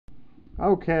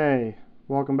Okay,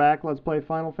 welcome back. Let's play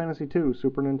Final Fantasy II,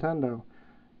 Super Nintendo.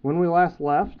 When we last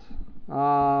left,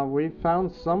 we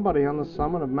found somebody on the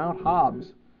summit of Mount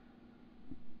Hobbs.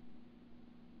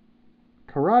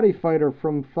 Karate fighter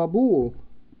from Fabul.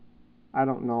 I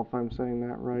don't know if I'm saying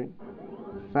that right.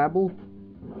 Fable?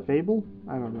 Fable?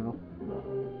 I don't know.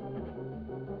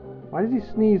 Why does he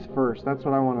sneeze first? That's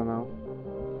what I want to know.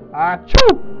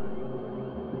 Achoo!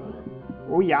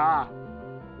 Oh yeah!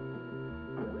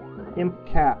 Imp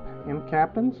Cap. Imp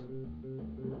Captains?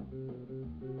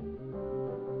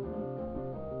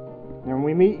 And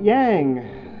we meet Yang.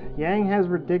 Yang has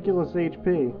ridiculous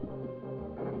HP.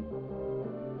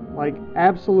 Like,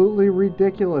 absolutely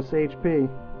ridiculous HP.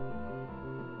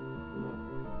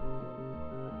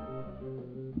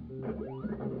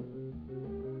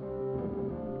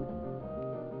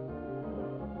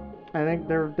 I think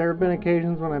there have been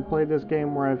occasions when I've played this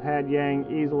game where I've had Yang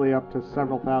easily up to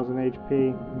several thousand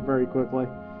HP very quickly.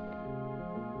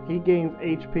 He gains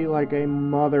HP like a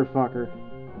motherfucker.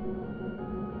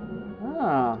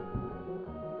 Ah.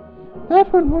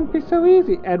 That one won't be so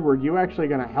easy. Edward, you actually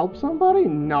gonna help somebody?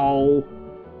 No.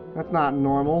 That's not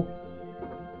normal.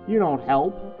 You don't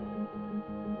help.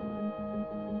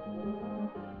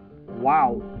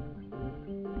 Wow.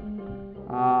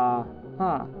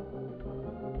 Huh.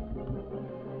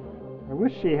 I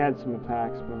wish she had some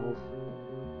attack spells.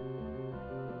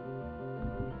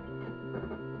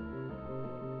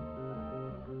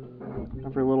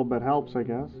 Every little bit helps, I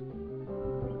guess.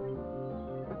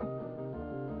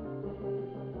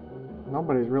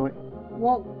 Nobody's really...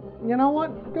 Well, you know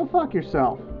what? Go fuck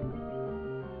yourself.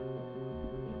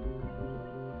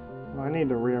 I need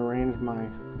to rearrange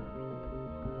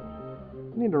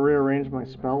my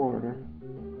spell order.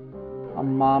 A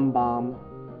mom bomb.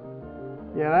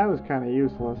 Yeah, that was kind of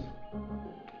useless.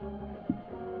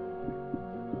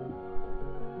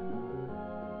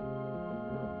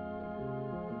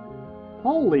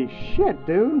 Holy shit,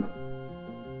 dude!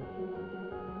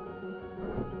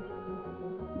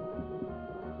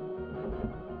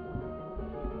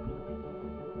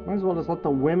 Might as well just let the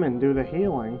women do the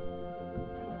healing.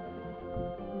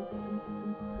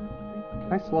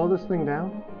 Can I slow this thing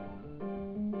down?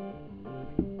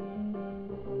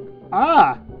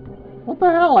 Ah! What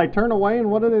the hell? I turned away and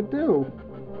what did it do?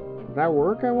 Did that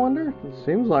work, I wonder? It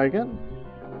seems like it.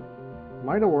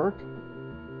 Might have worked.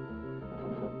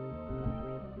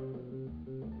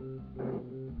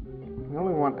 The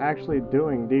only one actually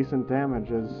doing decent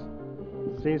damage is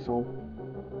Cecil.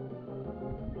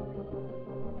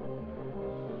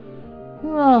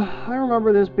 I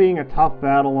remember this being a tough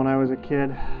battle when I was a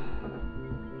kid.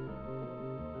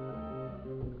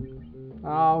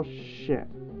 Oh shit.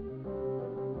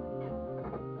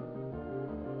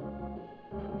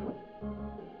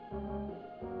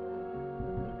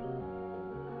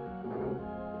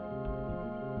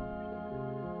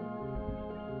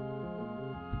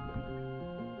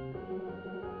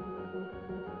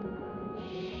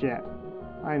 Shit.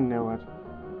 I knew it.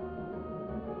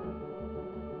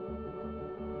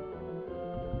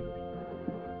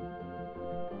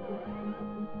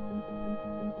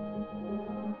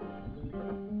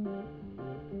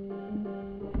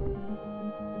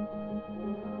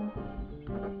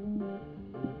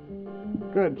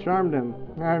 Good, charmed him.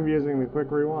 I'm using the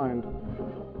quick rewind.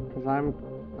 Because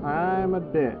I'm a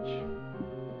bitch.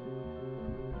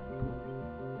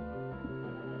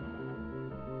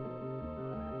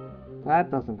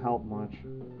 That doesn't help much.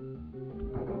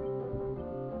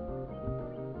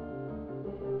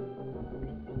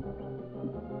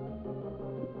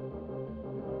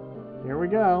 Here we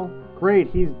go. Great,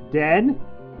 he's dead?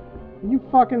 Are you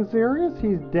fucking serious?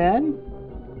 He's dead?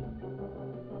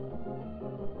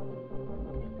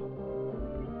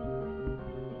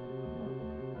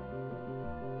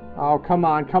 Oh, come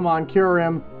on, cure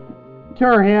him.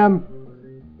 Cure him!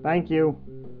 Thank you.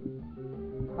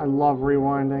 I love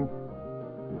rewinding.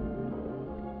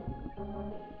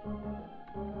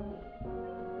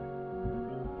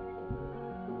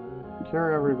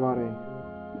 Cure everybody.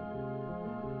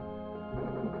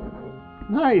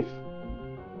 Nice!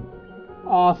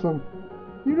 Awesome.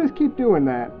 You just keep doing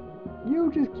that.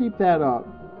 You just keep that up.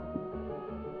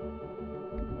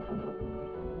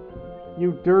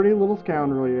 You dirty little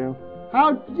scoundrel, you.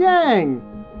 How Yang!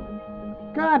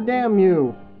 God damn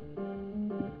you!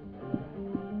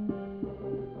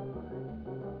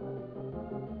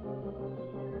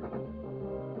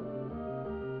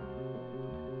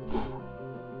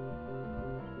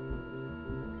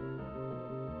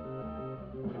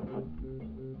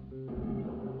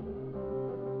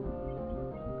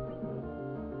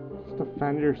 Just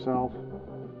defend yourself.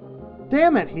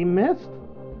 Damn it, he missed?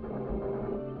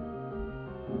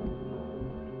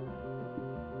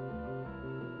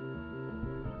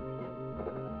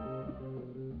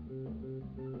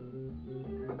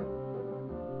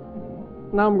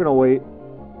 Now I'm gonna wait.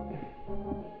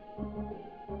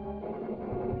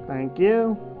 Thank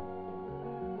you.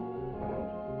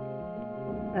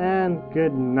 And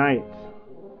good night.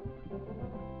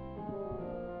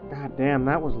 God damn,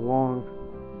 that was long.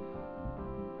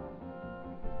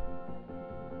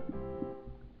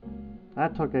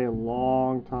 That took a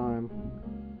long time.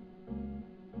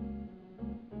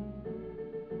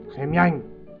 Yang,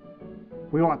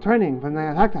 we were training when they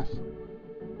attacked us.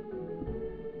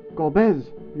 Golbez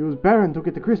used Baron to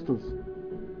get the crystals.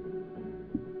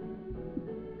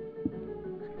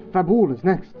 Fabul is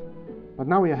next. But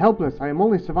now we are helpless. I am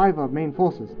only survivor of main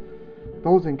forces.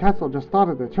 Those in castle just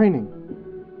started their training.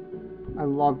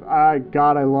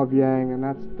 God, I love Yang, and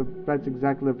that's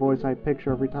exactly the voice I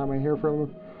picture every time I hear from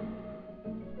him.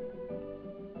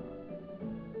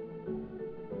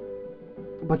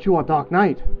 But you are Dark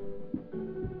Knight.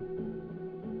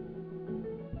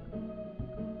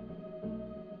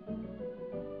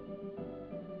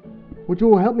 Would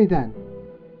you help me then?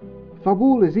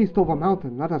 Fabul is east over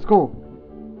mountain. Let us go.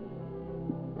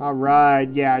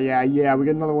 Alright, yeah. We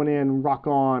get another one in. Rock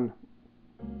on.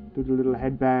 Do the little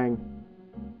headbang.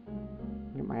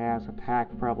 Get my ass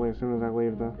attacked probably as soon as I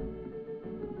leave the...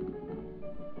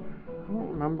 I don't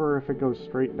remember if it goes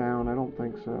straight down. I don't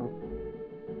think so.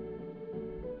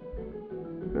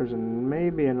 There's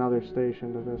maybe another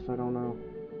station to this. I don't know.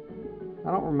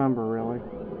 I don't remember really.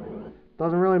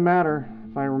 Doesn't really matter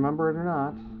if I remember it or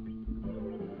not.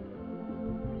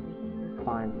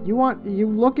 Fine. You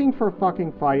looking for a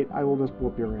fucking fight? I will just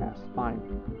whoop your ass. Fine.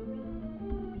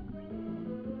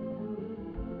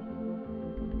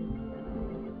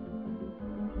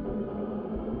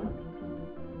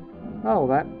 Oh,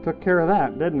 that took care of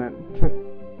that, didn't it?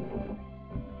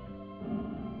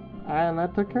 And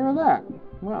that took care of that.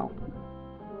 Well.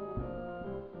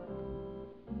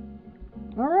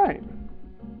 Alright.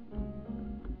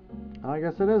 I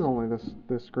guess it is only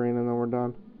this screen and then we're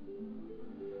done.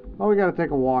 Well, we gotta take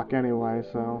a walk anyway,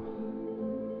 so...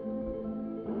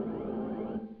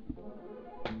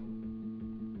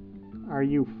 Are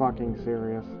you fucking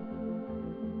serious?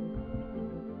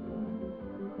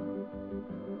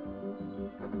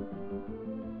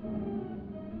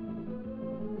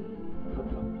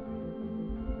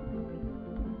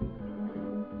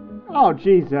 Oh,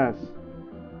 Jesus.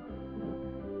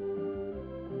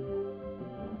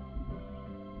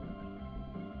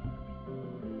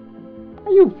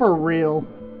 Are you for real?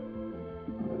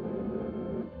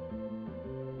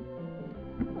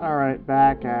 Alright,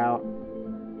 back out.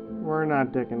 We're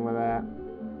not dicking with that.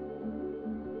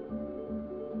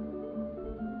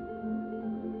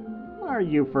 Are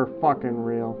you for fucking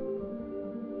real?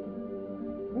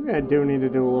 Maybe I do need to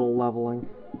do a little leveling.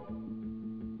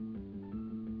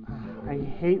 I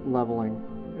hate leveling.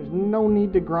 There's no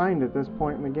need to grind at this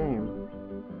point in the game.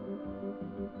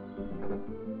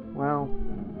 Well,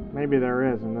 maybe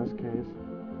there is in this case.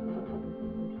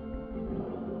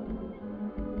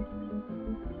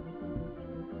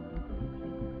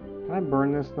 Can I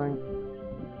burn this thing?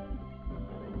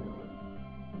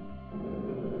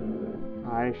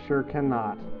 I sure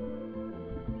cannot.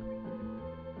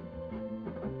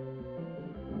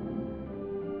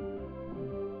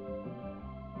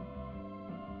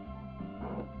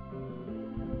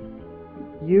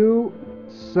 You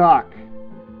suck.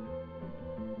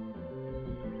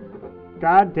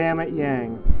 God damn it,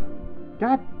 Yang.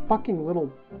 God fucking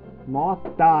little moth,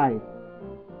 die.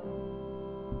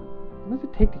 What does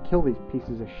it take to kill these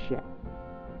pieces of shit?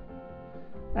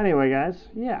 Anyway, guys,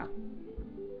 yeah.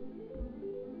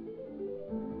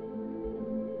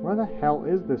 Where the hell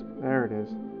is this? There it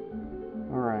is.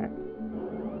 Alright.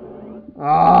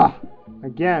 Ah!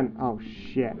 Again. Oh,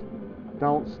 shit.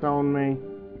 Don't stone me.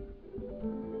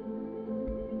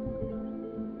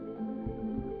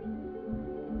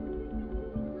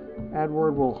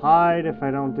 Edward will hide if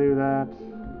I don't do that.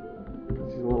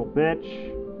 He's a little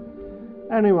bitch.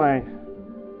 Anyway,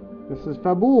 this is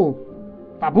Fabul.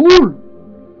 Fabul!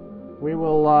 We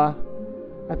will, I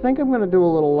think I'm going to do a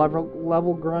little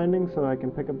level grinding so I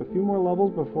can pick up a few more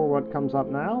levels before what comes up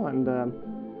now, and,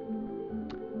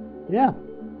 yeah.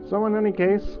 So in any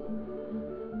case,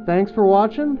 thanks for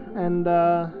watching, and,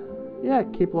 yeah,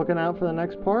 keep looking out for the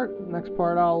next part. Next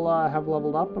part I'll, have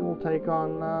leveled up, and we'll take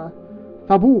on,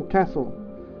 Fabul Castle.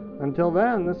 Until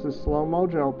then, this is Slow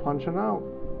Mojo punching out.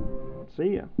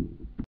 See ya.